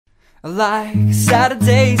Like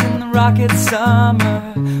Saturdays in the rocket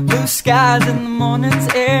summer, blue skies in the morning's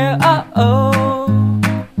air. Oh-oh,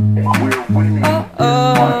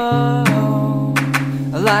 oh-oh.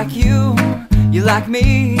 Like you like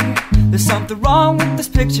me. There's something wrong with this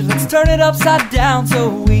picture. Let's turn it upside down so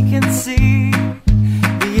we can see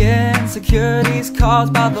the insecurities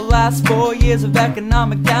caused by the last 4 years of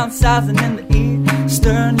economic downsizing in the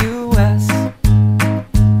eastern U.S.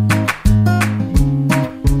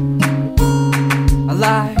 I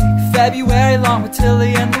like February long with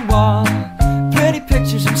Tilly and the wall, pretty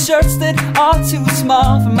pictures and shirts that are too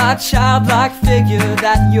small for my childlike figure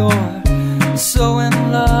that you're so in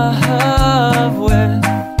love with.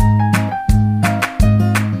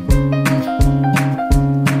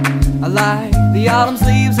 I like the autumn's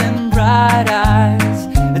leaves and bright eyes,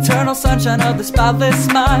 eternal sunshine of the spotless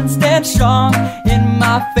mind. Stand strong in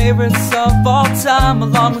my favorites of all time,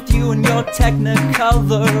 along with you and your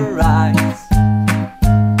technicolor eyes.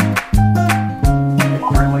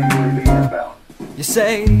 You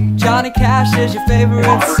say Johnny Cash is your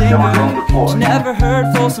favorite singer. You never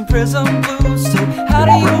heard Folsom Prison Blues, so how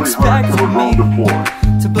do you expect me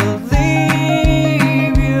to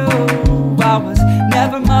believe you? I was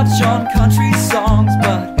never much on country songs,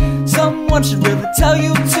 but someone should really tell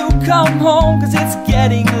you to come home, 'cause it's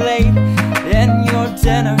getting late and your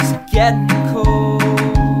dinner's getting cold.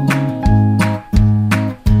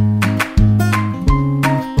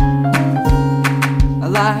 I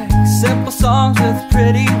like simple songs with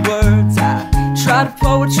pretty words. I try to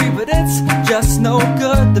poetry, but it's just no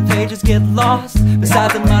good. The pages get lost.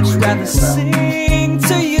 Besides, I'd much rather sing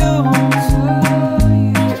to you.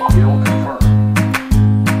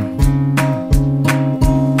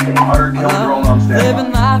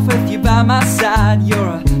 Living life with you by my side.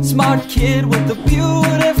 You're a smart kid with a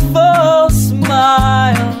beautiful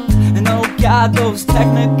smile, and oh God, those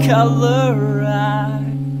technicolor eyes.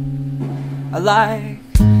 I like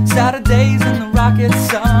Saturdays in the rocket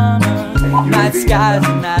summer, night skies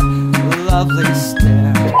and that lovely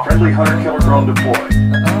stare. Friendly hunter-killer drone deployed.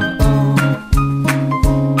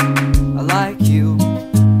 I like you,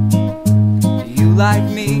 you like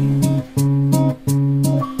me.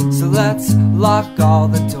 So let's lock all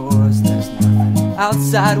the doors. There's nothing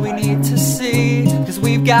outside we need to see, 'cause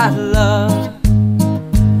we've got love.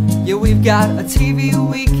 Yeah, we've got a TV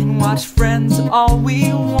we can watch, friends all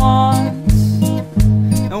we want.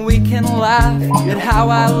 And we can laugh at how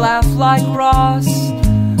I laugh like Ross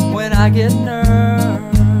when I get nervous.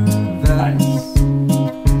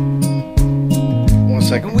 1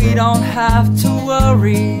 second. And we don't have to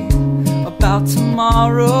worry about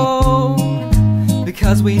tomorrow,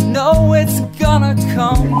 because we know it's gonna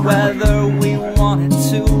come whether we want it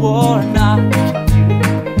to or not.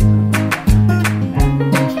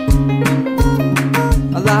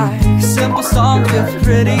 I like simple songs with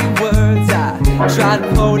pretty words. I tried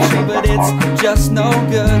poetry, but it's just no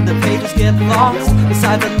good. The pages get lost.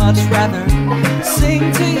 Besides, I'd much rather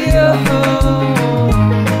sing to you.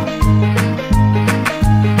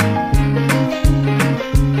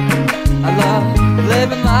 I love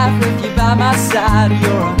living life with you by my side.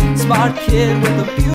 You're a smart kid with a beautiful